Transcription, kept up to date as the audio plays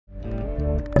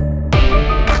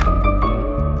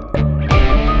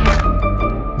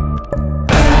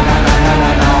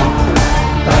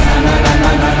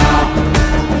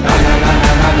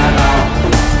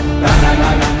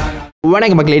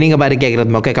வணக்கம் மக்களே, நீங்க பாரு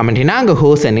கேக்குறது மொக்க கமெண்ட்ரி. நாங்க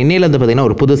ஹோஸ்ட் இன்னையில வந்து பாத்தீங்கன்னா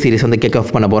ஒரு புது சீரிஸ் வந்து கிக்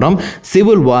ஆஃப் பண்ண போறோம்,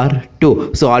 civil war 2.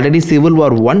 So already civil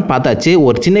war 1 பார்த்தாச்சு.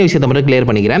 ஒரு சின்ன விஷயத்தை மட்டும் கிளியர்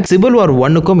பண்ணிக்கிறேன். சிவில் வார்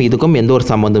 1க்கும் இதுக்கும் எந்த ஒரு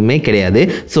சம்பந்தமே கிடையாது.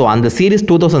 ஸோ அந்த சீரிஸ்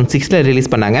 2006ல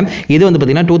ரிலீஸ் பண்ணாங்க. இது வந்து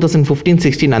பாத்தீங்கன்னா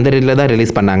 2015-16 அந்த ரேட்ல தான்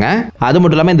ரிலீஸ் பண்ணாங்க. அது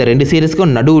மட்டும் இல்லாமல் இந்த ரெண்டு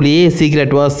சீரிஸ்க்கும் நடுவுலயே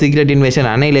சீக்ரெட் வார், secret invasion,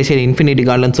 annihilation, infinity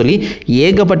garden சொல்லி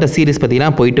ஏகப்பட்ட சீரிஸ்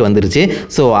பார்த்தீங்கன்னா போயிட்டு வந்துருச்சு.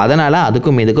 ஸோ அதனால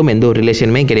அதுக்கும் இதுக்கும் எந்த ஒரு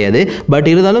ரிலேஷனுமே கிடையாது. பட்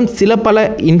இருந்தாலும் சில பல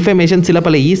இன்ஃபர்மேஷன், சில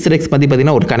பல ஈஸ்டர் எக்ஸ் பற்றி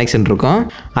பார்த்தீங்கன்னா ஒரு கனெக்ஷன் இருக்கும்.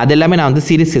 அது எல்லாமே நான் வந்து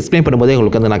சீரிஸ் எக்ஸ்பிளைன் பண்ணும்போது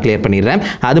உங்களுக்கு வந்து நான் கிளியர் பண்ணிடுறேன்.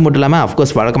 அது மட்டும் இல்லாமல்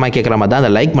அஃப்கோர்ஸ் வழக்கமாக கேட்குற மாதிரி தான்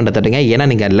அந்த லைக் பண்ண தட்டுங்க. ஏன்னா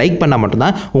நீங்கள் லைக் பண்ணால்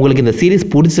மட்டும்தான் உங்களுக்கு இந்த சீரிஸ்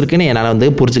பிடிச்சிருக்குன்னு என்னால் வந்து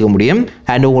புரிஞ்சுக்க முடியும்.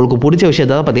 அண்ட் உங்களுக்கு பிடிச்ச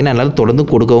விஷயத்தை பார்த்தீங்கன்னா என்னால் தொடர்ந்து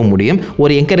கொடுக்கவும் முடியும்.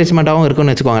 ஒரு என்கரேஜ்மெண்ட்டாகவும்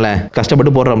இருக்குன்னு வச்சுக்கோங்களேன்.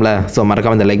 கஷ்டப்பட்டு போடுறோம்ல, ஸோ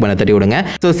மறக்காம இந்த லைக் பண்ண தட்டி விடுங்க.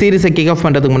 ஸோ சீரிஸை கிக் ஆஃப்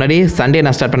பண்ணுறதுக்கு முன்னாடி சண்டே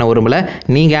நான் ஸ்டார்ட் பண்ண விரும்பல.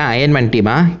 நீங்கள் அயன்மேன்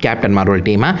டீமா, கேப்டன் மார்வல்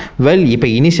டீமா? வெல், இப்போ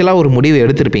இனிஷியலாக ஒரு முடிவு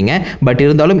எடுத்திருப்பீங்க. பட்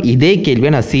இருந்தாலும் இதே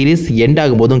கேள்வியை நான் சீரிஸ் எண்ட்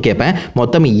ஆகும் போதும் கேட்பேன்.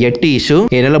 மொத்தம் 8 இஷ்யூ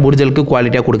என்னால் முடிஞ்சளவுக்கு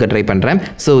குவாலிட்டியாக கொடுக்க ட்ரை பண்ணுறேன்.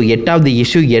 ஸோ 8வது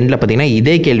இஷ்யூ எண்டில் பார்த்தீங்கன்னா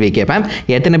இதே கேள்வி கேட்பேன்.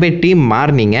 எத்தனை பேர் டீம்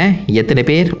மாறினீங்க? எத்தனை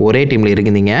பேர் ஒரே டீமில்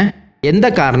இருந்தீங்க? எந்த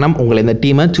காரணம் உங்களை இந்த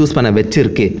டீமை சூஸ் பண்ண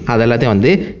வச்சிருக்கு? அதெல்லாத்தையும்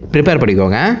வந்து ப்ரிப்பேர்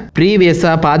பண்ணிக்கோங்க.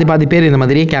 ப்ரீவியஸாக பாதி பேர் இந்த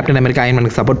மாதிரி கேப்டன் அமெரிக்கா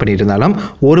அயன்மேனுக்கு சப்போர்ட் பண்ணிட்டு இருந்தாலும்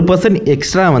 1%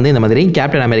 எக்ஸ்ட்ரா வந்து இந்த மாதிரி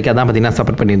கேப்டன் அமெரிக்கா தான் பார்த்தீங்கன்னா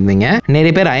சப்போர்ட் பண்ணியிருந்தீங்க.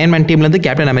 நிறைய பேர் அயன்மேன் டீம்லேருந்து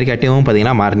கேப்டன் அமெரிக்கா டீமும்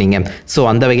பார்த்தீங்கன்னா மாறினீங்க. ஸோ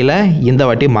அந்த வகையில் இந்த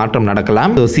வாட்டி மாற்றம்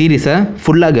நடக்கலாம். ஸோ சீரிஸை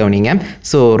ஃபுல்லாக கவனிங்க.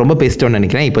 ஸோ ரொம்ப பேசிட்டோன்னு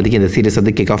நினைக்கிறேன். இப்போதைக்கு இந்த சீரிஸ்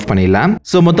வந்து கிக் ஆஃப் பண்ணிடலாம்.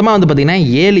 ஸோ மொத்தமாக வந்து பார்த்தீங்கன்னா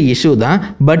 7 இஷ்யூ தான்.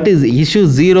 பட் இஷ்யூ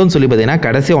 0ன்னு சொல்லி பார்த்தீங்கன்னா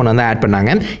கடைசியாக ஒன்று வந்து ஆட்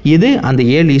பண்ணாங்க. இது அந்த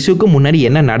 7 இஷ்யூக்கு முன்னாடி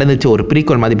என்ன நடந்துச்சு ஒரு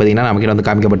ப்ரீக்வல் மாதிரி பார்த்தீங்கன்னா நமக்கு வந்து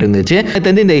காமிக்கப்பட்டிருந்துச்சு.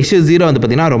 இந்த இஷ்யூ 0 வந்து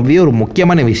பார்த்தீங்கன்னா ரொம்பவே ஒரு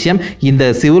முக்கியமான விஷயம். இந்த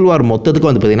சிவில் வார் மொத்தத்துக்கு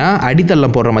வந்து பார்த்தீங்கன்னா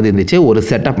அடித்தளம் போடுற மாதிரி இருந்துச்சு, ஒரு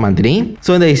செட்டப் மாதிரி.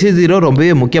 ஸோ இந்த இஷ்யூ 0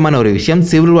 ரொம்பவே முக்கியமான ஒரு விஷயம்.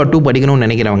 சிவில் வார் 2 படிக்கணும்னு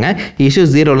நினைக்கிறவங்க இஷ்யூ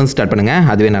 0லேருந்து ஸ்டார்ட் பண்ணுங்க,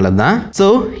 அதுவே நல்லது தான். ஸோ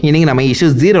இன்னைக்கு நம்ம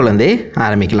இஷ்யூ 0லேருந்தே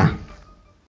ஆரம்பிக்கலாம்.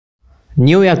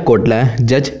 நியூயார்க் கோர்ட்டில்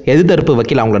ஜட்ஜ் எதிர்த்தரப்பு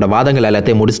வக்கீல் அவங்களோட வாதங்கள்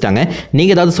எல்லாத்தையும் முடிச்சிட்டாங்க.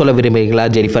 நீங்கள் ஏதாவது சொல்ல விரும்புகிறீங்களா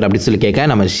ஜெனிஃபர் அப்படின்னு சொல்லி கேட்க,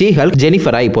 நம்ம ஷீஹல்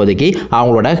ஜெனிஃபராக இப்போதைக்கு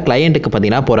அவங்களோட கிளையண்ட்டுக்கு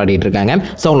பார்த்தீங்கன்னா போராடிட்டு இருக்காங்க.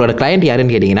 ஸோ அவங்களோட கிளையண்ட்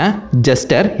யாருன்னு கேட்டிங்கன்னா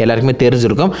ஜஸ்டர். எல்லாருக்குமே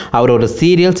தெரிஞ்சிருக்கும், அவர் ஒரு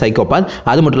சீரியல் சைக்கோபாத்.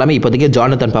 அது மட்டும் இல்லாமல் இப்போதைக்கு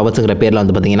ஜானதன் பவர்ஸுங்கிற பேரில்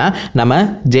வந்து பார்த்தீங்கன்னா நம்ம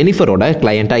ஜெனிஃபரோட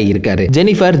கிளையண்ட்டாக இருக்காரு.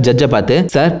 ஜெனிஃபர் ஜட்ஜை பார்த்து,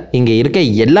 சார் இங்கே இருக்க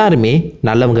எல்லாருமே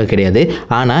நல்லவங்க கிடையாது,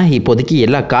 ஆனால் இப்போதைக்கு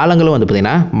எல்லா காலங்களும் வந்து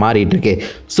பார்த்தீங்கன்னா மாறிட்டு இருக்கு.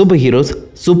 Super heroes,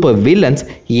 super villains,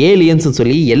 aliens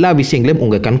சொல்லி எல்லா விஷயங்களையும்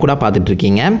உங்க கண்கூடா பார்த்துட்டு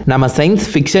இருக்கீங்க. நம்ம சயின்ஸ்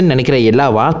ஃபிக்ஷன் நினைக்கிற எல்லா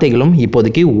வார்த்தைகளும்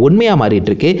இப்போதைக்கு உண்மையா மாறிட்டு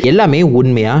இருக்கு. எல்லாமே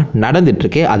உண்மையா நடந்துட்டு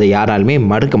இருக்கு. அதை யாராலுமே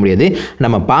மறுக்க முடியாது.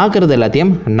 நம்ம பார்க்கறது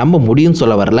எல்லாத்தையும் நம்ப முடியும்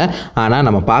சொல்ல வரல, ஆனா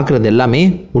நம்ம பார்க்கறது எல்லாமே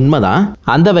உண்மைதான்.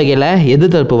 அந்த வகையில்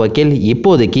எதிர்த்தரப்பு வக்கீல்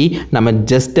இப்போதைக்கு நம்ம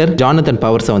ஜஸ்டர் ஜானதன்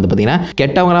பவர்ஸை வந்து பார்த்தீங்கன்னா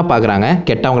கெட்டவங்களா பார்க்குறாங்க,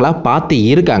 கெட்டவங்களா பார்த்து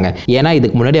இருக்காங்க. ஏன்னா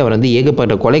இதுக்கு முன்னாடி அவர் வந்து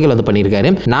ஏகப்பட்ட கொலைகள் வந்து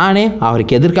பண்ணியிருக்காரு. நானே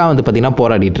அவருக்கு எதிர்க்காக வந்து பார்த்தீங்கன்னா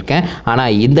போராடிட்டு இருக்கேன்.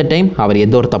 ஆனால் இந்த டைம் அவர்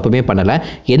எந்த ஒரு தப்புமே பண்ணல.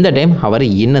 எந்த டைம் அவர்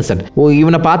இன்னசென்ட்.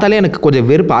 இவனை பார்த்தாலே எனக்கு கொஞ்சம்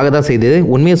வெறுப்பாக தான் செய்யுது.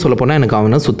 உண்மையை சொல்ல போனால் எனக்கு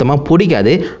அவனை சுத்தமாக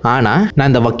பிடிக்காது. ஆனால் நான்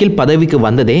இந்த வக்கீல் பதவிக்கு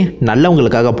வந்ததே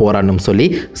நல்லவங்களுக்காக போராடணும் சொல்லி.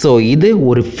 ஸோ இது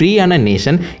ஒரு ஃப்ரீயான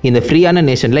நேஷன். இந்த ஃப்ரீயான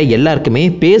நேஷனில் எல்லாருக்குமே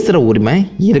பேசுகிற உரிமை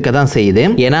இருக்க தான் செய்யுது.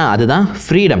 ஏன்னா அதுதான்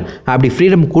ஃப்ரீடம். அப்படி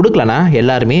ஃப்ரீடம் கொடுக்கலனா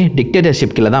எல்லாருமே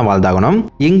டிக்டேட்டர்ஷிப் கீழே தான் வாழ்ந்தாகணும்.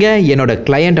 இங்கே என்னோட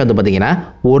கிளையண்ட் வந்து பார்த்தீங்கன்னா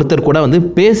ஒருத்தர் கூட வந்து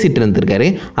பேசிட்டு இருந்திருக்காரு.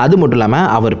 அது மட்டும் இல்லாமல்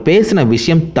அவர் பேசின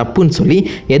விஷயம் தப்புன்னு சொல்லி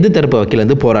எதிர்த்தரப்பு வக்கீல்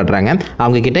வந்து போராடுறாங்க.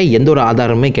 அவங்க கிட்ட எந்த ஒரு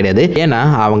ஆதாரமுமே கிடையாது. ஏன்னா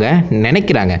அவங்க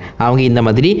நினைக்கிறாங்க அவங்க இந்த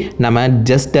மாதிரி நம்ம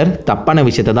ஜஸ்டர் தப்பான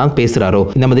விஷயத்தை தான் பேசுறாரோ,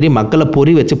 இந்த மாதிரி மக்களை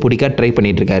பொறி வச்சு பிடிக்க ட்ரை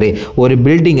பண்ணிட்டு இருக்காரு, ஒரு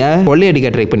பில்டிங்கை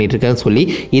கொள்ளையடிக்க ட்ரை பண்ணிட்டு இருக்காருன்னு சொல்லி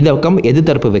இந்த பக்கம்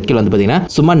எதிர்த்தரப்பு வக்கீல் வந்து பார்த்தீங்கன்னா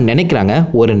சும்மா நினைக்கிறாங்க.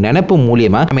 ஒரு நினைப்பு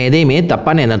மூலியமா நம்ம எதையுமே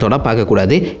தப்பான எண்ணத்தோட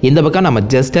பார்க்கக்கூடாது. இந்த பக்கம் நம்ம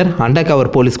ஜஸ்டர் அண்டர்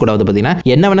கவர் போலீஸ் கூட வந்து பார்த்தீங்கன்னா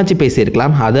என்ன வேணாச்சு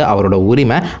பேசியிருக்கலாம், அது அவரோட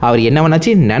உரிமை. அவர் என்ன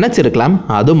வேணாச்சு நினைச்சிருக்கலாம்,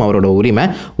 அதுவும் அவரோட உரிமை.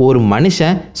 ஒரு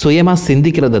மனுஷன் சுயமா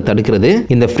சிந்திக்கிறத தடுக்கிறது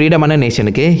இந்த ஃப்ரீடமான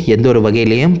நேஷனுக்கு எந்த ஒரு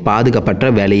வகையிலையும் பாதுகாப்பற்ற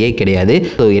வேலையே கிடையாது.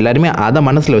 ஸோ எல்லாருமே அதை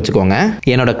மனசில் வச்சுக்கோங்க.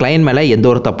 என்னோட கிளையண்ட் மேலே எந்த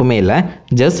ஒரு தப்புமே இல்லை.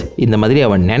 ஜஸ்ட் இந்த மாதிரி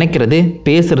அவன் நினைக்கிறது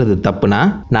பேசுறது தப்புனா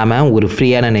நாம ஒரு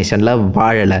ஃப்ரீயான நேஷனில்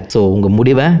வாழலை. ஸோ உங்கள்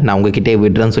முடிவை நான் உங்ககிட்டே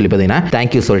விடுறேன்னு சொல்லி பார்த்தீங்கன்னா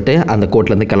தேங்க்யூ சொல்லிட்டு அந்த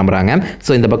கோர்ட்லேருந்து கிளம்புறாங்க.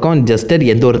 ஸோ இந்த பக்கம் ஜஸ்டர்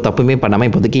எந்த ஒரு தப்புமே பண்ணாமல்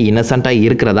இப்போதைக்கு இன்னசென்ட்டாக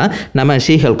இருக்கிறதா நம்ம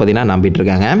ஷீஹல் பார்த்தீங்கன்னா நம்பிட்டு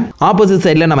இருக்காங்க. ஆப்போசிட்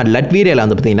சைடில் நம்ம லட்வீரியாவில்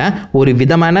வந்து பார்த்தீங்கன்னா ஒரு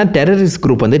விதமான டெரரிஸ்ட்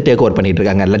குரூப் வந்து டேக் ஓவர் பண்ணிட்டு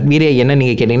இருக்காங்க. லட்வீரியா என்ன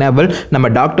நீங்கள் கேட்டிங்கன்னா நம்ம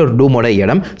டாக்டர் டூமோட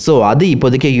இடம். ஸோ அது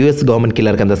இப்போதைக்கு யூஎஸ் கவர்மெண்ட் கீழே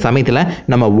இருக்க அந்த சமயத்தில்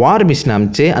நம்ம வார் மிஷின்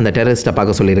அமைச்சு அந்த டெரரிஸ்ட்டை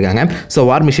பார்க்க சொல்லியிருக்காங்க. ஸோ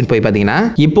வார் மிஷின் போய் பார்த்தீங்கன்னா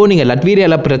இப்போ நீங்கள்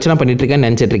லட்வீரியாவில் பிரச்சனை பண்ணிட்டு இருக்கேன்னு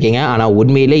நினச்சிட்டு இருக்கீங்க. ஆனால்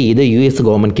உண்மையிலே இது யூஎஸ்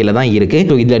கவர்மெண்ட் கீழே தான் இருக்கு.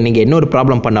 ஸோ இதில் நீங்கள் என்ன ஒரு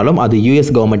ப்ராப்ளம் பண்ணாலும் அது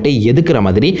யூஎஸ் கவர்மெண்ட்டை எதுக்குற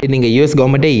மாதிரி. நீங்கள் யூஎஸ்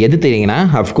கவர்மெண்ட்டை எதிர்த்தீங்கன்னா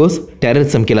அஃப்கோர்ஸ்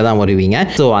டெரரிசம் கீழே தான் வருவீங்க.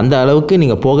 ஸோ அந்த அளவுக்கு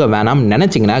நீங்கள் போக வேணாம்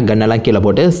நினச்சிங்கன்னா கன்னெல்லாம் கீழே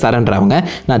போட்டு சரண்டர் ஆகுங்க.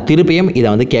 நான் திருப்பியும் இதை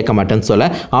வந்து கேட்க மாட்டேன்னு சொல்ல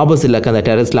ஆப்போசிட்டில் இருக்க அந்த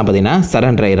டெரரிஸ்ட்லாம் பார்த்தீங்கன்னா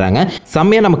சரண்டர் ஆயிடுறாங்க.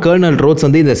 செம்மையாக நம்ம கர்னல் ரோட்ஸ்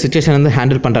வந்து இந்த இந்த சிச்சுவேஷன் வந்து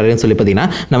ஹேண்டில் பண்ணுறாருன்னு சொல்லி பார்த்தீங்கன்னா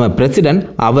நம்ம பிரசிடென்ட்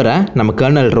அவரை நம்ம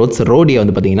கர்னல் ரோடியை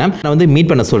வந்து பார்த்தீங்கன்னா வந்து மீட்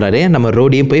பண்ண சொல்கிறாரு. நம்ம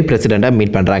ரோடியும் போய் பிரசிடெண்ட்டாக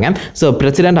மீட் பண்ணுறாங்க. ஸோ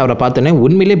பிரசிடென்ட் அவரை பார்த்தோன்னே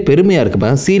உண்மையிலே பெருமையாக இருக்குப்பா,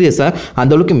 சீரியஸாக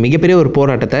அந்த அளவுக்கு மிகப்பெரிய ஒரு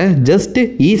போராட்டத்தை ஜஸ்ட்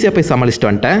ஈஸியாக போய் சமாளிச்சுட்டு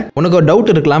வந்துட்டேன். உனக்கு ஒரு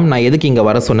டவுட் இருக்கலாம் நான் எதுக்கு இங்கே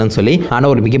வர சொன்னேன்னு சொல்லி, ஆனால்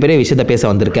ஒரு மிகப்பெரிய விஷயத்தை பேச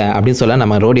வந்திருக்கேன் அப்படின்னு சொல்ல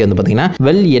நம்ம ரோடி வந்து பார்த்தீங்கன்னா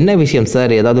வெல் என்ன விஷயம்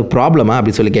சார், ஏதாவது ப்ராப்ளமா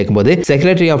அப்படின்னு சொல்லி கேட்கும்போது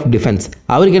செக்ரட்டரி ஆஃப் டிஃபென்ஸ்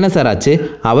அவருக்கு என்ன சார் ஆச்சு,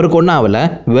 அவருக்கு ஒன்றும் ஆகல,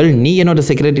 வெல் நீ என்னோட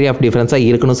செக்ரட்டரி ஆஃப் டிஃபென்ஸாக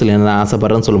இருக்கணும்னு சொல்லி நான்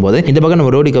ஆசைப்படுறேன்னு சொல்லும்போது இந்த பக்கம்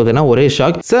நம்ம ரோடிக்கு பார்த்தீங்கன்னா ஒரே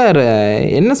ஷாக். சார்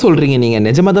என்ன சொல்கிறீங்க, நீங்கள்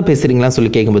நிஜமாக தான் பேசுகிறீங்களான்னு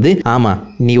சொல்லி கேட்கும்போது ஆமாம்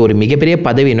நீ ஒரு மிகப்பெரிய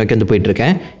பதவியை நோக்கி வந்து போயிட்டு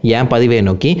இருக்கேன், என் பதவியை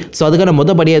நோக்கி, ஸோ அதுக்கான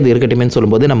படியாக அது இருக்கட்டுமே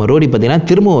சொல்லும்போது நம்ம ரோடி பார்த்தீங்கன்னா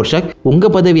திரும்ப ஒரு ஷாக்.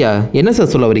 உங்கள் பதவியா, என்ன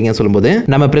சார் சொல்ல வரீங்கன்னு சொல்லும்போது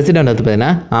நம்ம பிரசிடென்ட் வந்து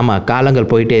பார்த்தீங்கன்னா ஆமாம் காலங்கள்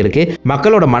போயிட்டே இருக்கு,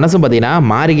 மக்களோட மனசும் பார்த்தீங்கன்னா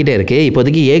மாறிக்கிட்டே இருக்கு,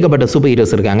 இப்போதைக்கு ஏகப்பட்ட சூப்பர்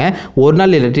ஹீரோஸ் இருக்காங்க, ஒரு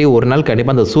நாள் இல்லாட்டி ஒரு நாள்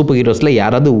கண்டிப்பாக அந்த சூப்பர் ஹீரோஸில்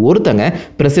யாராவது ஒருத்தங்க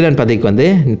பிரசிடென்ட் பதவிக்கு வந்து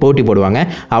போட்டி போடுவாங்க.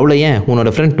 அவ்வளோ ஏன் உன்னோட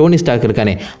ஃப்ரெண்ட் டோனி ஸ்டார்க்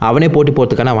இருக்கானே அவனே போட்டி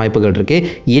போகிறதுக்கான வாய்ப்புகள் இருக்கு.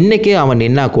 இன்னைக்கு அவன்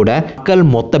நின்னா கூட மக்கள்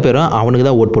மொத்த பேரும் அவனுக்கு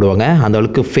தான் ஓட்டு போடுவாங்க. அந்த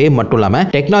அளவுக்கு ஃபேம் மட்டும் இல்லாமல்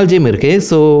டெக்னாலஜியும் இருக்கு.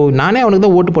 ஸோ நானே அவனுக்கு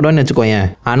தான் ஓட்டு போடுவேன்னு வச்சுக்கோயேன்.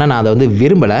 ஆனால் நான் அதை வந்து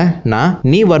விரும்பலை, நான்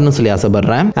நீ வரணும்னு சொல்லி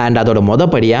ஆசைப்படுறேன். அண்ட் அதோட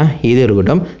படியாக இது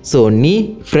இருக்கட்டும். ஸோ நீ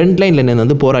ஃப்ரண்ட் லைனில் நின்று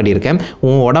வந்து போராடி இருக்கேன்,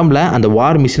 உன் உடம்புல அந்த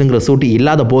வார் மிஷினுங்கிற சூட்டு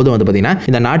இல்லாத போதும் வந்து பார்த்தீங்கன்னா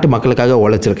இந்த நாட்டு மக்களுக்காக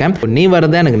உழைச்சிருக்கேன், நீ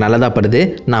வரதே எனக்கு நல்லதாக படுது,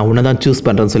 நான் உன்னை தான் சூஸ்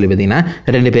பண்ணுறேன்னு சொல்லி பார்த்தீங்கன்னா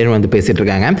ரெண்டு பேரும் வந்து பேசிட்டு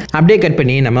இருக்காங்க. அப்படியே கட்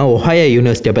பண்ணி நம்ம ஒஹாயோ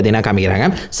யூனிவர்சிட்டியை பார்த்தீங்கன்னா காமிக்கிறாங்க.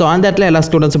 ஸோ அந்த இடத்துல எல்லா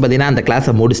ஸ்டூடெண்ட்ஸும் பார்த்தீங்கன்னா அந்த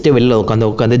கிளாஸை முடிச்சுட்டு வெளியில்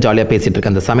உட்காந்து ஜாலியாக பேசிட்டு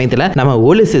இருக்க அந்த சமயத்தில் நம்ம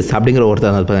ஒலிசிஸ் அப்படிங்கிற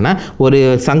ஒருத்தர் வந்து பார்த்தீங்கன்னா ஒரு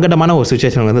சங்கடமான ஒரு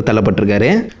சுச்சுவேஷன் வந்து தள்ளப்பட்டிருக்காரு.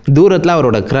 தூரத்தில்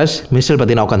அவரோட க்ரஷ் மிஷல்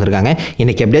பார்த்தீங்கன்னா உட்காந்துருக்காங்க.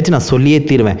 இன்னைக்கு எப்படியாச்சும் நான் சொல்லியே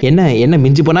தீருவேன், என்ன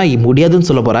மிஞ்சி போனால் முடியாதுன்னு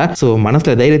சொல்ல போகிறா. ஸோ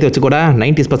மனசில் தைரியத்தை வச்சு கூட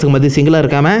 90s பசங்க மாதிரி சிங்கிளாக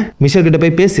இருக்காம மிஷல் கிட்ட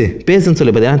போய் பேசுன்னு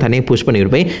சொல்லி பார்த்தீங்கன்னா தனியாக புஷ்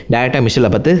பண்ணிட்டு போய் டேரெக்டாக மிஷலை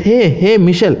பார்த்து ஹே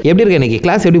மிஷல் எப்படி இருக்க, இன்னைக்கு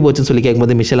கிளாஸ் எப்படி போச்சுன்னு சொல்லி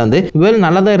கேட்கும்போது மிஷல் வந்து வெல்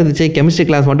நல்லா தான் இருந்துச்சு, கெமிஸ்ட்ரி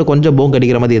கிளாஸ் மட்டும் கொஞ்சம் போங்க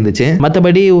அடிக்கிற மாதிரி இருந்துச்சு,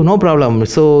 மற்றபடி நோ ப்ராப்ளம்.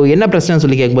 ஸோ என்ன பிரச்சனைன்னு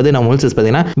சொல்லி கேட்கும்போது நான் ஒலிசிஸ்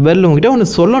பார்த்தீங்கன்னா வெல் உங்ககிட்ட ஒன்று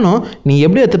சொல்லணும், நீ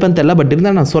எப்படி எடுத்துப்பேன்னு தெரியல, பட்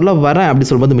இருந்தால் நான் சொல்ல வரேன்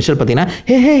அப்படின்னு சொல்லும்போது மிஷல் பார்த்தீங்கன்னா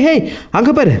ஹே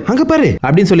அங்கே பாரு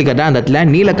அப்படின்னு சொல்லி கேட்டால் அந்த இடத்துல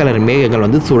நீல கலர் மேகங்கள்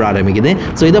வந்து சூழ ஆரம்பிக்குது.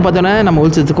 ஸோ இதை பார்த்தோன்னா நம்ம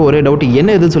ஒலிசிஸுக்கு ஒரே டவுட், என்ன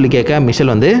எதுன்னு சொல்லி கேட்க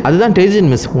மிஷல் வந்து அதுதான் டெலிஜன்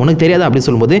மிஸ் உனக்கு தெரியாதா அப்படின்னு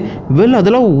சொல்லும்போது வெல்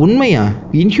அதெல்லாம் உண்மையா,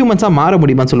 இன்ஹியூமன்ஸாக மாற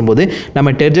முடியுமான்னு சொல்லும்போது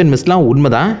நம்ம டெலிஜன் மிஸ்லாம்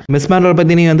உண்மைதான், மிஸ் மேரோட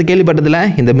பற்றி நீ வந்து கேள்விப்பட்டதில்ல,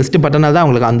 இந்த மிஸ்ட் பட்டனால தான்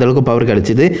அவங்களுக்கு அந்த அளவுக்கு பவர்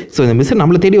கிடைச்சிது. ஸோ இந்த மிஸ்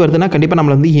நம்மளை தேடி வருதுன்னா கண்டிப்பாக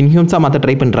நம்மளை வந்து இன்ஹியூமன்ஸாக மாற்ற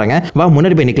ட்ரை பண்ணுறாங்க, வா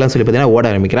முன்னாடி போய் நிற்கலாம் சொல்லி பார்த்தீங்கன்னா ஓட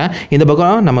ஆரம்பிக்கிறேன். இந்த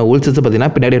பக்கம் நம்ம ஒலிசிஸ்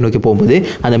பார்த்தீங்கன்னா பின்னாடி நோக்கி போகும்போது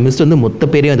அந்த மிஸ் வந்து மொத்த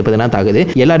பேரையும் வந்து பார்த்தீங்கன்னா தாக்குது.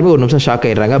 எல்லாருமே ஒரு நிமிஷம் ஷாக்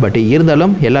ஆயிடுறாங்க. பட்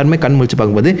இருந்தாலும் எல்லாருமே கண் முழிச்சு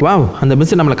பார்க்கும்போது வா அந்த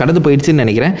மிஸ் நம்மளை கடந்து போயிடுச்சுன்னு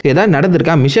நினைக்கிறேன், ஏதாவது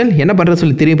நடந்திருக்கா மிஷல் என்ன பண்ணுற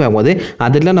சொல்லி திரும்பி பார்க்கும்போது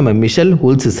அதில் நம்ம மிஷல்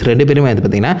ஒலிசிஸ் ரெண்டு பேருமே வந்து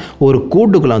பார்த்தீங்கன்னா ஒரு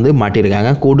கூட்டுக்குள்ள வந்து மாட்டிருக்காங்க.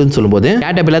 கூடுன்னு சொல்லும்போது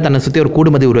கேட்டபிளா தன்னை சுற்றி ஒரு கூடு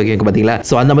மாதிரி உருவாக்கி பார்த்தீங்களா,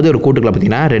 ஸோ அந்த மாதிரி ஒரு கூட்டுக்குள்ள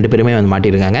பார்த்தீங்கன்னா ரெண்டு பேருமே வந்து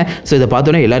மாட்டிருக்காங்க. ஸோ இதை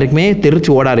பார்த்தோன்னா எல்லாருக்குமே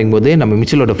தெரிச்சு ஓட ஆரம்பிக்கும் போது நம்ம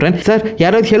மிஷலோட ஃப்ரெண்ட் சார்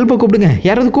யாராவது ஹெல்ப்பை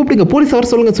கூப்பிடுங்க போலீஸ் வர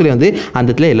சொல்லுங்க சொல்லி வந்து அந்த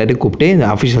இடத்துல எல்லாத்தையும் கூப்பிட்டு இந்த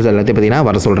அஃபிஷியல்ஸ் எல்லாத்தையும் பார்த்தீங்கன்னா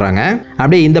வர சொல்கிறாங்க.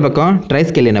 அப்படியே இந்த பக்கம்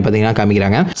ட்ரைஸ்கெல்லியனை பார்த்தீங்கன்னா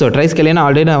காமிக்கிறாங்க. ஸோ ட்ரைஸ்கெல்லியன்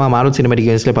ஆல்ரெடி நம்ம மார்வல் சினிமேட்டிக்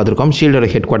யூனிவர்ஸில் பார்த்துருக்கோம், ஷீல்டோட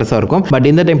ஹெட் குவார்ட்டர்ஸாக இருக்கும். பட்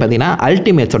இந்த டைம் பார்த்தீங்கன்னா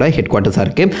அல்டிமேட்ஸோட ஹெட் குவார்ட்டர்ஸாக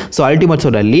இருக்கு. ஸோ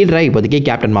அல்டிமேட்ஸோட லீடராக இப்போதைக்கு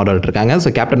கேப்டன் மார்வல் இருக்காங்க.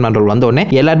 ஸோ கேப்டன் மார்வல் வந்த உடனே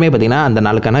எல்லாருமே பார்த்தீங்கன்னா அந்த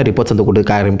நாளுக்கான ரிப்போர்ட்ஸ் வந்து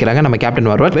கொடுக்க ஆரம்பிக்கிறாங்க. நம்ம கேப்டன்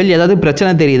மார்வல் வெளியே ஏதாவது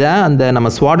பிரச்சனை தெரியுதா, அந்த நம்ம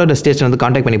ஸ்வாடோட ஸ்டேஷன் வந்து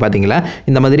கான்டாக்ட் பண்ணி பார்த்தீங்களா,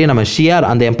 இந்த மாதிரி நம்ம ஷியார்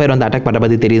அந்த எம்பையர் வந்து அட்டாக் பண்ணுற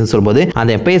பற்றி தெரியுதுன்னு சொல்லும்போது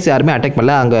அந்த எம்பையர்ஸ் யாருமே அட்டாக்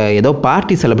பண்ணல, அங்கே ஏதோ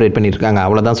பார்ட்டி செலிப்ரேட் பண்ணியிருக்காங்க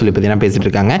அவ்வளோதான் சொல்லி பார்த்தீங்கன்னா பேசிட்டு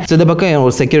இருக்காங்க. ஸோ இந்த பக்கம்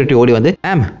ஒரு செக்யூரிட்டி ஓடி வந்து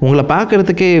உங்களை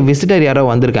பார்க்கறதுக்கு விசிட்டர் யாரோ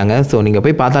வந்திருக்காங்க, ஸோ நீங்கள்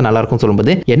போய் பார்த்தா நல்லா இருக்கும்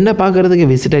சொல்லும்போது என்ன பார்க்கறதுக்கு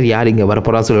விசிட்டர் யார் இங்கே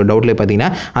வரப்போறா சொல்லி டவுட்ல பார்த்தீங்கன்னா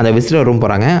அந்த விசிட்டர் ரூம்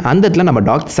போகிறாங்க. அந்த இடத்துல நம்ம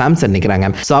டாக்டர் சாம்சன் நிற்கிறாங்க.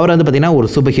 ஸோ அவர் வந்து பார்த்தீங்கன்னா ஒரு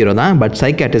சூப்பர் ஹீரோ தான், பட்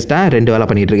சைக்காட்டிஸ்டாக ரெண்டு வேலை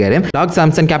பண்ணிட்டு இருக்காரு. டாக்டர்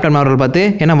சாம்சன் கேப்டன் மார்வல் பார்த்து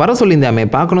என்ன வர சொல்லியிருந்தாமே,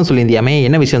 பார்க்கணும் சொல்லியிருந்தியாமே,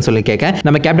 என்ன விஷயம் சொல்லி கேட்க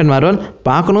நம்ம கேப்டன் மார்வல்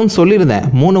பார்க்கணும்னு சொல்லியிருந்தேன்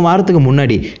 3 வாரத்துக்கு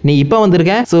முன்னாடி, நீ இப்போ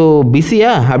வந்திருக்க, ஸோ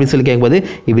பிஸியா அப்படின்னு சொல்லி கேட்கும்போது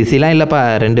பிஸிலாம் இல்லைப்பா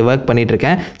 2 ஒர்க் பண்ணிட்டு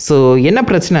இருக்கேன், ஸோ என்ன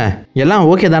பிரச்சனை எல்லாம்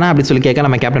ஓகே தானே அப்படின்னு சொல்லி கேட்க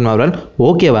நம்ம கேப்டன் மார்வல்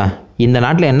ஓகேவா, இந்த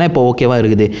நாட்டில் என்ன இப்போ ஓகேவா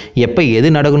இருக்குது, எப்போ எது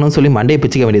நடக்கணும்னு சொல்லி மண்டையை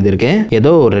பிச்சுக்க வேண்டியது இருக்கு,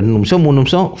 ஏதோ 2 நிமிஷம் 3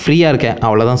 நிமிஷம் ஃப்ரீயாக இருக்கேன்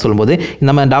அவ்வளோதான் சொல்லும்போது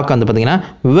நம்ம டாக் வந்து பார்த்தீங்கன்னா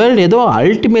வேர்ல்டு ஏதோ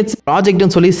அல்டிமேட்ஸ்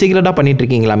ப்ராஜெக்ட்னு சொல்லி சீக்கிரட்டாக பண்ணிட்டு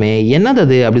இருக்கீங்களாமே என்னது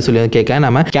அது அப்படி சொல்லி கேட்க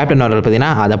நம்ம கேப்டன் மார்வல்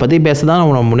பார்த்தீங்கன்னா அதை பற்றி பேச தான்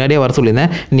உனக்கு முன்னாடியே வர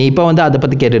சொல்லியிருந்தேன், நீ இப்போ வந்து அதை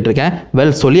பற்றி கேட்டுட்டு இருக்கேன்,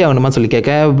 வெல் சொல்லி ஆகணுமா சொல்லி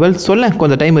கேட்க வெல் சொல்ல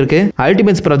கொஞ்சம் டைம் இருக்குது,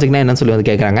 அல்டிமேட்ஸ் ப்ராஜெக்ட்னா என்னன்னு சொல்லி வந்து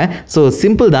கேட்குறாங்க. ஸோ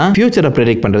சிம்பிள் தான், ஃபியூச்சரை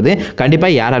ப்ரெடிக்ட் பண்ணுறது,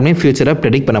 கண்டிப்பாக யாராலுமே ஃபியூச்சரை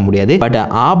ப்ரெடிக்ட் பண்ண முடியாது, பட்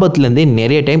ஆபத்துலேருந்து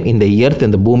நிறைய டைம் இந்த எர்த்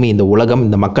இந்த பூமி இந்த உலகம்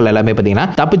இந்த மக்கள் எல்லாமே பார்த்தீங்கன்னா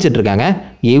தப்பிச்சிட்டு இருக்காங்க.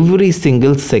 எவ்ரி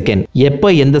சிங்கிள் செகண்ட் எப்போ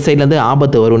எந்த சைட்லேருந்து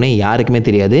ஆபத்து வரும்னு யாருக்குமே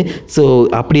தெரியாது. ஸோ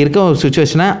அப்படி இருக்க ஒரு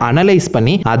சுச்சுவேஷனை அனலைஸ்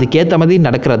பண்ணி அதுக்கேற்ற மாதிரி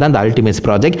நடக்கிறது அந்த அல்டிமேட்ஸ்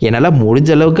ப்ராஜெக்ட். என்னால்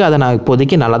முடிஞ்ச அளவுக்கு அதை நான்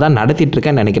இப்போதைக்கு நல்லா தான் நடத்திட்டு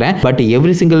இருக்கேன்னு நினைக்கிறேன். பட்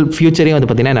எவ்ரி சிங்கிள் ஃபியூச்சரையும் வந்து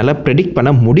பார்த்தீங்கன்னா என்னால் ப்ரெடிக்ட்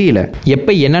பண்ண முடியல.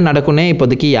 எப்போ என்ன நடக்கும்னே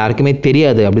இப்போதைக்கு யாருக்குமே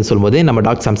தெரியாது அப்படின்னு சொல்லும்போது நம்ம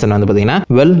டாக் சாம்சன் வந்து பார்த்தீங்கன்னா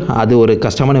அது ஒரு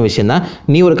கஷ்டமான விஷயம் தான்.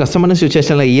 நீ ஒரு கஷ்டமான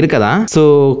சுச்சுவேஷனில் இருக்கதான். ஸோ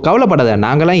கவலைப்படாத,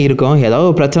 நாங்களாம் இருக்கோம்.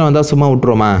 ஏதாவது பிரச்சனை வந்தால் சும்மா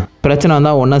விட்டுருவோமா? பிரச்சனை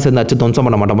வந்தால் ஒன்றா சேர்ந்தாச்சு துவம்சம்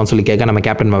பண்ண மாட்டோமான்னு சொல்லி கேட்க நம்ம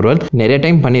கேப்டன் மார்வல் நிறைய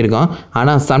டைம் பண்ணியிருக்கோம்.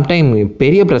 ஆனால் சம்டைம்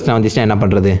பெரிய பிரச்சனை வந்துச்சுன்னா என்ன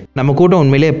பண்ணுறது? நம்ம கூட்டம்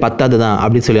உண்மையிலே பத்தாது தான்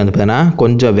அப்படின்னு சொல்லி வந்து பார்த்தீங்கன்னா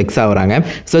கொஞ்சம் வெக்ஸ் ஆகுறாங்க.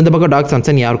 ஸோ இந்த பக்கம் டாக்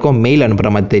சாம்சன் யாருக்கும் மெயில்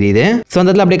அனுப்புகிற மாதிரி தெரியுது. ஸோ அந்த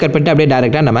இடத்துல அப்படியே கட் பண்ணிட்டு அப்படியே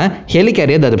டேரெக்டாக நம்ம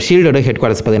ஹெலிகாரியர் அது ஷீல்டோட ஹெட்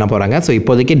குவார்டர்ஸ் பார்த்தீங்கன்னா போகிறாங்க. ஸோ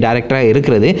இப்போதைக்கு டேரக்டராக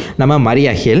இருக்கிறது நம்ம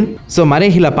மரியா ஹில். ஸோ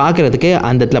மரியா ஹில்லை பார்க்குறதுக்கு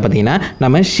அந்த இடத்துல பார்த்தீங்கன்னா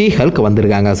நம்ம ஷீ ஹல்க்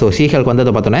வந்திருக்காங்க. ஸோ ஷீ ஹல்க்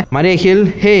வந்ததை பார்த்தோன்னே Maria hill,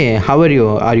 hey how are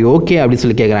you okay அப்படின்னு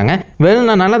சொல்லி கேட்குறாங்க.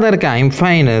 நான் நல்லா தான் இருக்கேன், ஐம்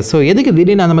ஃபைன். ஸோ எதுக்கு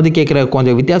திடீர்னு அந்த மாதிரி கேட்குற,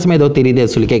 கொஞ்சம் வித்தியாசமாக ஏதோ தெரியுது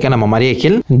சொல்லி கேட்க நம்ம மரியா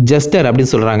ஹில் ஜஸ்டர்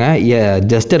அப்படின்னு சொல்கிறாங்க.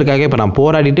 ஜஸ்டருக்காக இப்போ நான்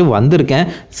போராடிட்டு வந்திருக்கேன்.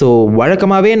 ஸோ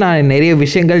வழக்கமாகவே நான் நிறைய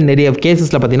விஷயங்கள் நிறைய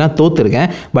கேசஸில் பார்த்தீங்கன்னா தோற்றுருக்கேன்.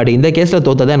 பட் இந்த கேஸில்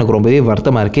தோற்றதான் எனக்கு ரொம்பவே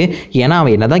வருத்தமாக இருக்குது. ஏன்னா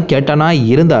அவன் என்ன தான் கேட்டானா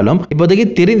இருந்தாலும் இப்போதைக்கு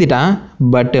தெரிஞ்சிட்டான்.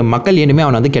 பட் மக்கள் இனிமேல்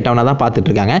அவனை வந்து கெட்டவனாக தான் பார்த்துட்டு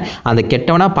இருக்காங்க. அந்த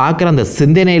கெட்டவனாக பார்க்குற அந்த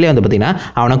சிந்தனையிலே வந்து பார்த்தீங்கன்னா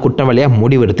அவனை குற்றவாளியாக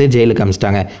முடிவெடுத்து ஜெயிலுக்கு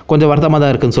அமிச்சிட்டாங்க. கொஞ்சம் வருத்தமாக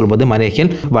தான் இருக்குன்னு சொல்லும்போது மரியா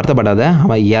ஹில் வருத்தப்படாத,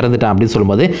 அவன் இறந்துட்டான் அப்படின்னு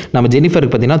சொல்லும்போது நம்ம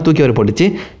ஜெனிஃபருக்கு பார்த்தீங்கன்னா தூக்கி வர போட்டுச்சு.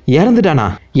 இறந்துட்டானா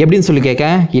எப்படின்னு சொல்லி கேட்க,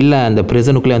 இல்லை அந்த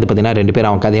பிரிசனுக்குள்ளே வந்து பார்த்தீங்கன்னா 2 பேர்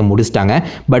அவன் கதையை முடிச்சிட்டாங்க.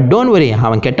 பட் டோன்ட் வரி,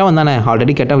 அவன் கெட்டவன் தானே,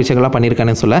 ஆல்ரெடி கெட்ட விஷயங்கள்லாம்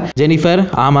பண்ணியிருக்கானு சொல்ல ஜெனிஃபர்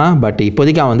ஆமாம், பட்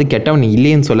இப்போதைக்கு அவன் வந்து கெட்டவன்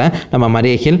இல்லைன்னு சொல்ல நம்ம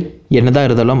மரியா ஹில் என்னதான்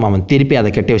இருந்தாலும் அவன் திருப்பி அதை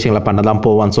கெட்ட விஷயங்களை பண்ண தான்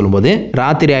போவான்னு சொல்லும்போது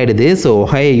ராத்திரி ஆகிடுது. ஸோ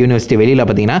ஒஹாயோ யூனிவர்சிட்டி வெளியில்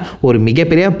பார்த்தீங்கன்னா ஒரு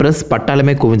மிகப்பெரிய ப்ரெஸ்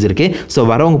பட்டாலுமே குவிஞ்சிருக்கு. ஸோ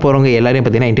வரவங்க போகிறவங்க எல்லாரையும்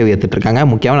பார்த்தீங்கன்னா இன்டர்வியூ எடுத்துட்டு இருக்காங்க.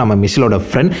 முக்கியமாக நம்ம மிஷலோட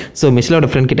ஃப்ரெண்ட். ஸோ மிஷலோட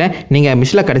ஃப்ரெண்ட் கிட்ட நீங்கள்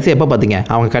மிஷலை கடைசி எப்போ பார்த்தீங்க,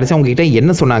 அவங்க கடைசி அவங்க கிட்ட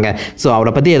என்ன சொன்னாங்க, ஸோ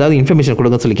அவளை பற்றி ஏதாவது இன்ஃபர்மேஷன்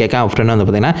கொடுங்கன்னு சொல்லி கேட்க அவன் ஃப்ரெண்ட் வந்து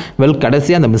பார்த்தீங்கன்னா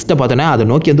கடைசி அந்த மிஸ்ட்டை பார்த்தோன்னா அதை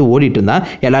நோக்கி வந்து ஓடிட்டு இருந்தா.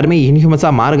 எல்லாருமே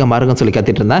இன்ஹியூமஸாக மாறுங்கன்னு சொல்லி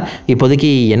கத்திட்டு இருந்தா.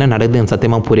 இப்போதைக்கு என்ன நடக்குதுன்னு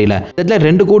சத்தியமாக புரியல. இதில்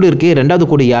 2 கூடு இருக்குது, 2வது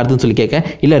கூடு யாருதுன்னு சொல்லி கேட்க,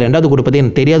 இல்லை 2வது கூடு பற்றி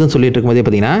எனக்கு தெரியாதுன்னு சொல்லிட்டு இருக்கும்போதே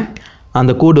பார்த்தீங்கன்னா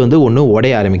அந்த கூடு வந்து ஒன்று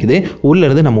உடைய ஆரம்பிக்குது.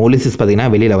 உள்ளேருந்து நம்ம ஒலிசிஸ் பார்த்தீங்கன்னா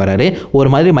வெளியில் வராரு. ஒரு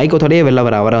மாதிரி மைக்கத்தோடையே வெளில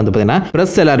அவரை வந்து பார்த்தீங்கன்னா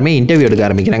ப்ரெஸ் எல்லாருமே இன்டர்வியூ எடுக்க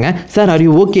ஆரம்பிக்கிறாங்க. சார் ஆர்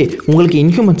யூ ஓகே, உங்களுக்கு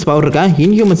இன்ஹியூமன்ஸ் பவர் இருக்கா?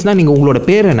 இன்ஹியூமன்ஸ்னால் நீங்கள் உங்களோட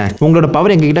பேர் என்ன, உங்களோட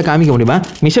பவர் எங்ககிட்ட காமிக்க முடியுமா?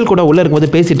 மிஷல் கூட உள்ளே இருக்கும்போது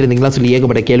பேசிட்டு இருந்தீங்களா சொல்லி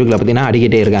ஏகப்பட்ட கேள்விகளை பார்த்தீங்கன்னா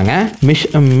அடிக்கிட்டே இருக்காங்க.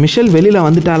 மிஷல் வெளியில்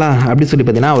வந்துட்டாளா அப்படின்னு சொல்லி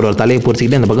பார்த்தீங்கன்னா ஒரு தலையை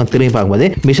பொறிச்சிக்கிட்டு அந்த பக்கம் திரும்பி பார்க்கும்போது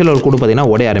மிஷலோட கூடு பார்த்தீங்கன்னா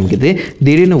உடைய ஆரம்பிக்குது.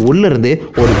 திடீர்னு உள்ளேருந்து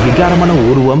ஒரு விகாரமான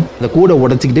உருவம் அந்த கூடை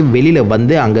உடச்சிக்கிட்டு வெளியில்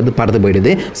வந்து அங்கேருந்து பறந்து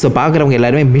போயிடுது. ஸோ பார்க்குறவங்க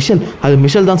எல்லாருமே அது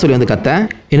மிஷல் தான் சொல்லி வந்து கத்த,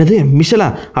 என்னது மிஷலா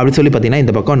அப்படி சொல்லி பார்த்தீங்கன்னா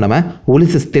இந்த பக்கம் நம்ம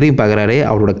ஒலிசிஸ் திரும்பி பார்க்குறாரு.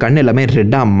 அவரோட கண் எல்லாமே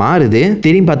ரெட்டாக மாறுது.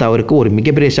 திரும்பி பார்த்தா அவருக்கு ஒரு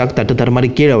மிகப்பெரிய ஷாக் தட்டு தர மாதிரி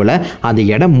கீழே விழ அந்த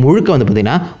இடம் முழுக்க வந்து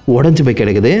பார்த்தீங்கன்னா உடஞ்சு போய்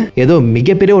கிடக்குது. ஏதோ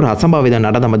மிகப்பெரிய ஒரு அசம்பாவிதம்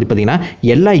நடந்த மாதிரி பார்த்தீங்கன்னா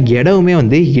எல்லா இடமுமே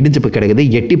வந்து இடிஞ்சு போய் கிடக்குது.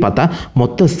 எட்டி பார்த்தா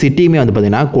மொத்த சிட்டியுமே வந்து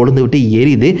பார்த்தீங்கன்னா கொழுந்து விட்டு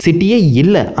எரியுது. சிட்டியே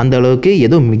இல்லை அந்த அளவுக்கு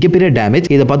ஏதோ மிகப்பெரிய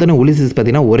டேமேஜ். இதை பார்த்தோன்னா ஒலிசிஸ்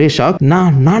பார்த்தீங்கன்னா ஒரே ஷாக்.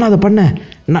 நான் அதை பண்ணேன்,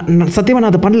 சத்தியமாக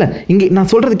நான் அதை பண்ணல, இங்கே நான்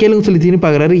சொல்கிறது கேளுங்க சொல்லி திரும்பி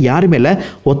பார்க்குறாரு. யாருமே இல்லை,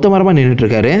 ஒத்த மரமாக நின்றுட்டு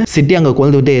இருக்காரு. சிட்டி அங்கே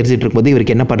கொழுந்து விட்டு எரிச்சிட்டு இருக்கும்போது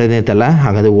இவருக்கு என்ன பண்ணுறதுன்னு தெரியல,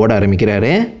 அங்கே ஓட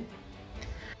ஆரம்பிக்கிறாரு.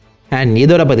 அண்ட்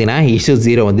இதோட பார்த்தீங்கன்னா இஷ்யூ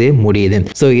 0 வந்து முடியுது.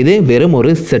 ஸோ இது வெறும்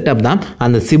ஒரு செட்டப் தான்.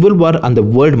 அந்த சிவில் வார் அந்த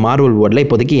மார்வல் வேர்ல்டில்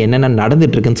இப்போதைக்கு என்னென்ன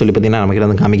நடந்துட்டு இருக்குன்னு சொல்லி பார்த்தீங்கன்னா நமக்கு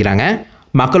வந்து காமிக்கிறாங்க.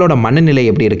 மக்களோட மனநிலை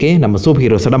எப்படி இருக்குது, நம்ம சூப்பர்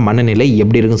ஹீரோஸோட மனநிலை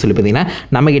எப்படி இருக்குன்னு சொல்லி பார்த்தீங்கன்னா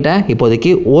நம்மக்கிட்ட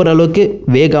இப்போதைக்கு ஓரளவுக்கு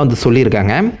வேகாக வந்து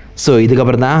சொல்லியிருக்காங்க. ஸோ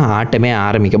இதுக்கப்புறம் தான் ஆட்டமே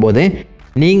ஆரம்பிக்க போது.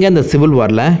 நீங்கள் இந்த சிவில்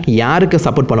வாரில் யாருக்கு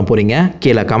சப்போர்ட் பண்ண போகிறீங்க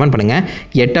கீழே கமெண்ட் பண்ணுங்கள்.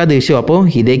 8வது இஷ்யூ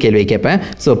அப்போது இதே கேள்வியை கேட்பேன்.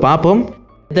 ஸோ பார்ப்போம்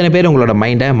எத்தனை பேர் உங்களோட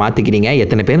மைண்டை மாற்றிக்கிறீங்க,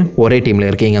 எத்தனை பேர் ஒரே டீமில்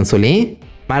இருக்கீங்கன்னு சொல்லி.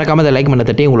 மறக்காமல் அதை லைக் பண்ண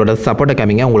தட்டி உங்களோட சப்போர்ட்டை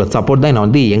காமிங்க. உங்களோட சப்போர்ட் தான் என்னை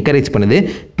வந்து என்கரேஜ் பண்ணுது.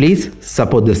 Please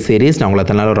support this series. நான் உங்களை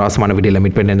தன்னால ஒரு ஆசமான வீடியோவில்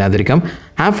மீட் பண்ணி அது வரைக்கும்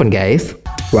ஹேவ் ஃபன் கைஸ்.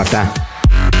 வாட்டா.